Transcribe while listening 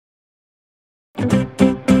El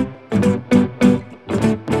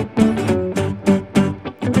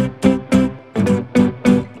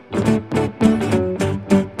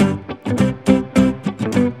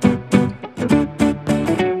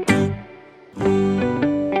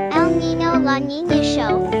Nino La Niña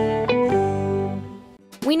Show.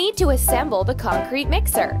 We need to assemble the concrete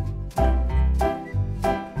mixer.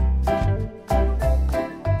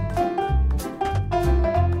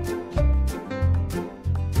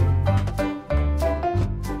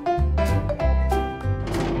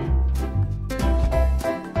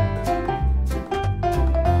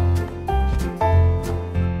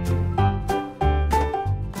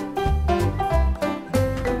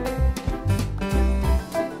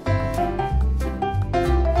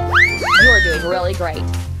 You're doing really great.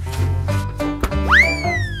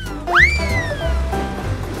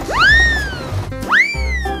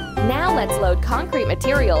 Now let's load concrete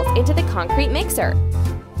materials into the concrete mixer.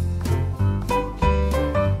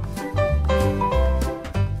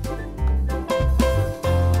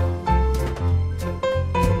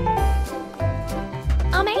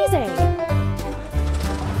 Amazing!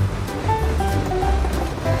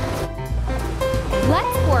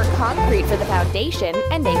 Let's pour concrete for the foundation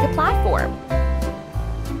and make a platform.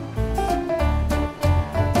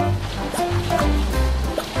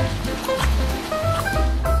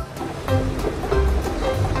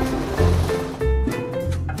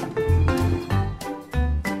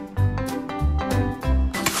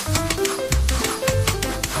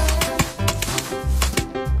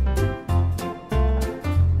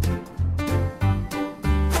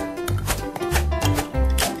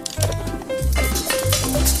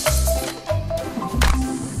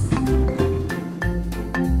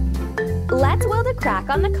 Let's weld a crack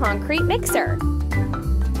on the concrete mixer.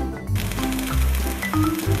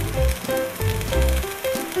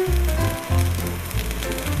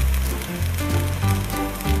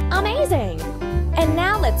 Amazing! And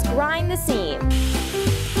now let's grind the seam.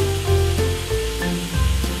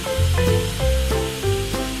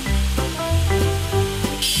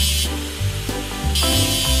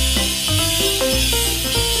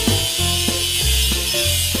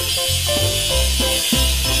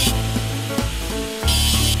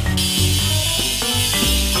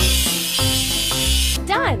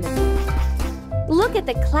 Done! Look at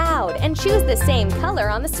the cloud and choose the same color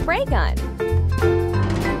on the spray gun.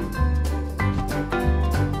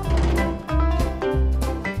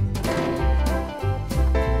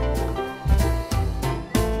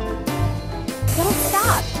 Don't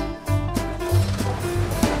stop!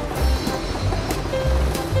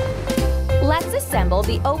 Let's assemble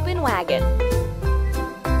the open wagon.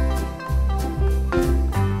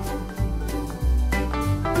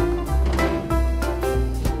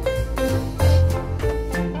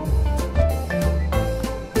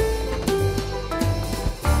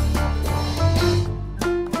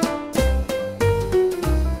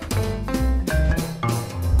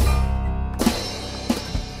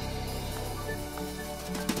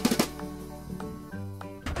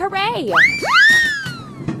 Hooray!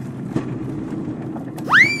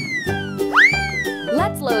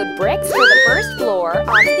 Let's load bricks for the first floor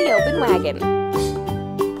onto the open wagon.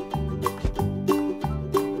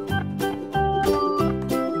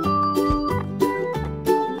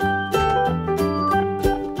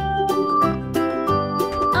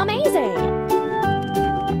 Amazing!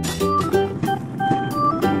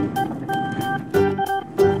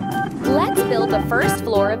 Let's build the first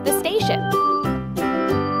floor of the station.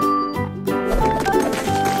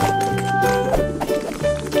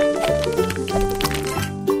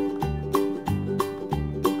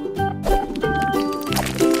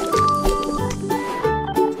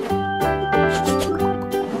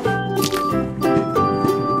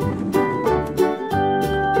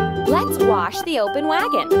 Wash the open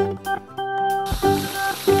wagon.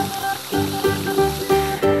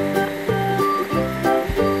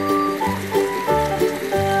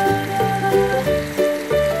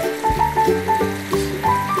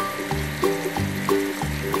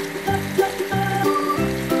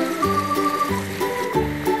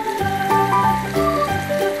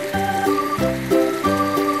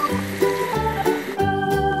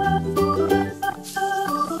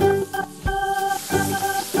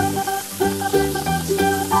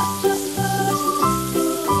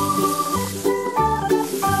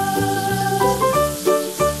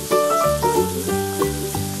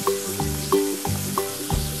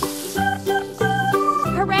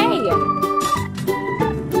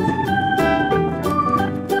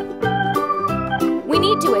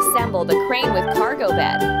 To assemble the crane with cargo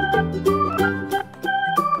bed.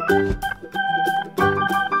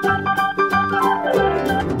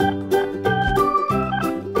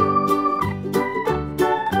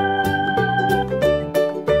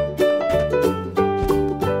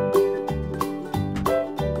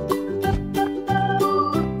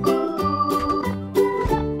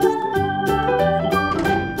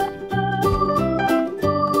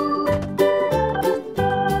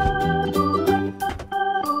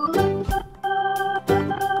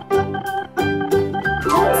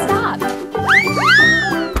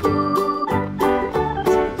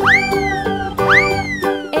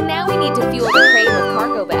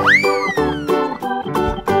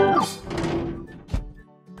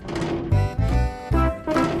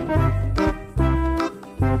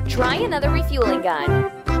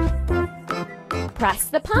 Press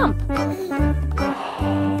the pump.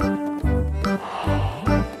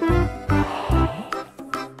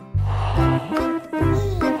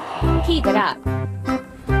 Keep it up.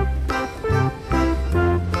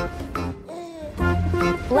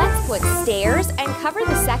 Let's put stairs and cover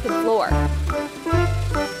the second floor.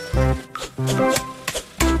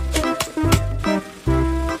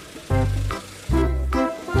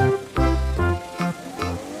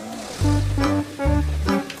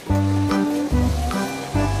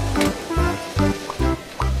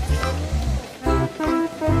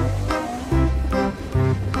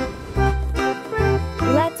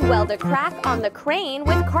 Let's weld a crack on the crane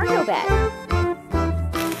with cargo bed.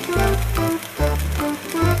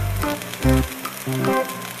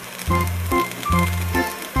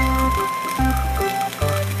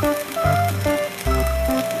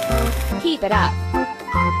 Keep it up.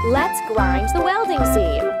 Let's grind the welding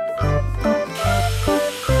seam.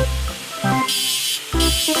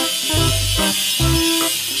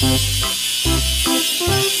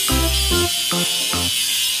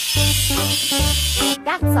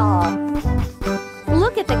 That's all.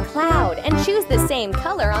 Look at the cloud and choose the same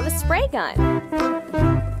color on the spray gun.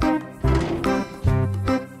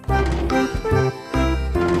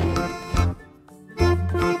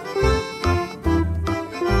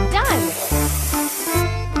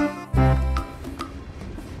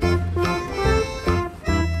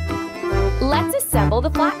 Let's assemble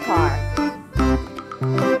the flat car.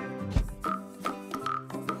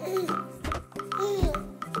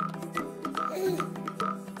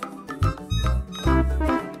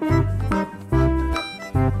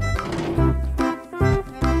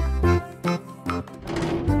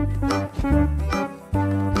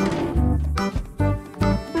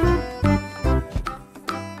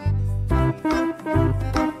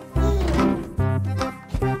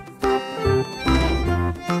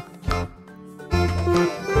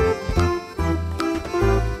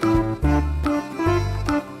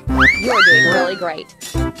 You're doing really great.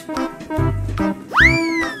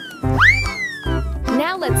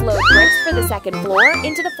 Now let's load bricks for the second floor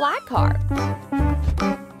into the flat car.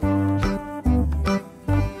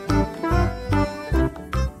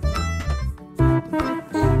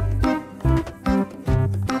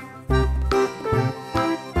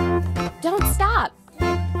 Don't stop.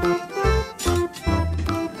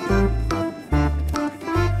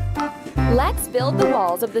 Let's build the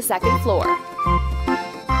walls of the second floor.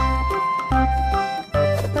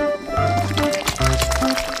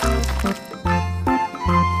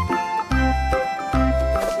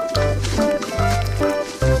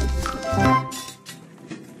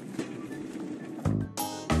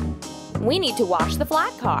 We need to wash the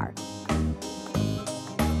flat car.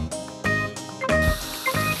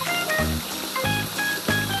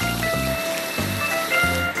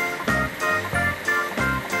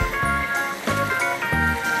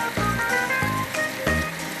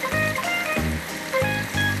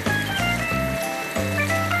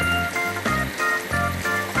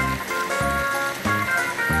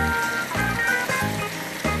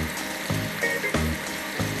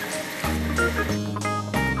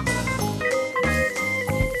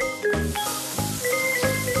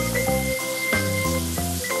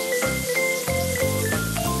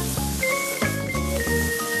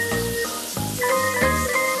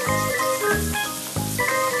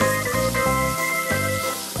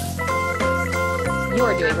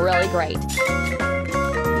 You're doing really great.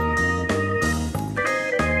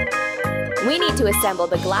 We need to assemble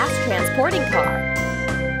the glass transporting car.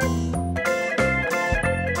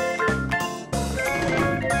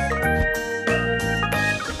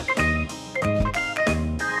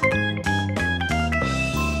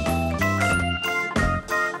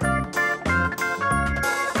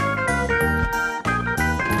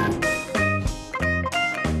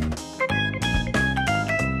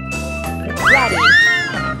 Ready.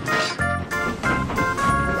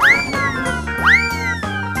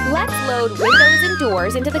 Let's load windows and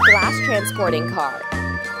doors into the glass transporting car.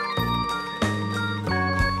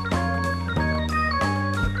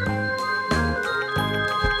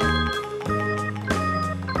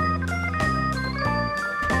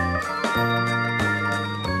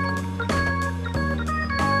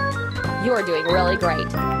 You're doing really great.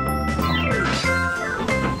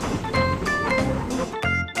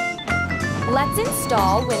 Let's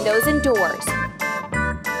install windows and doors.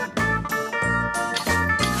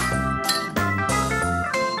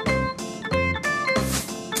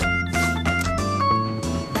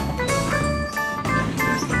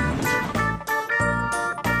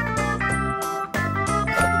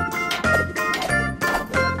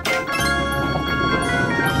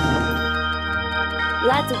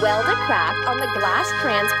 Let's Weld a crack on the glass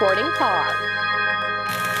transporting car.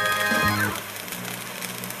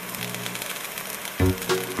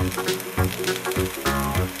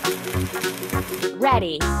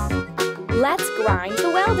 Ready. Let's grind the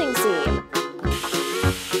welding seam.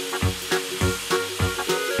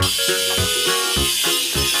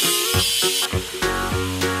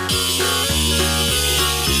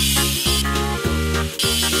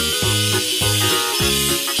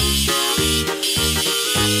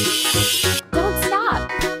 Don't stop.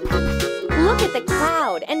 Look at the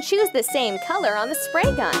cloud and choose the same color on the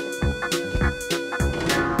spray gun.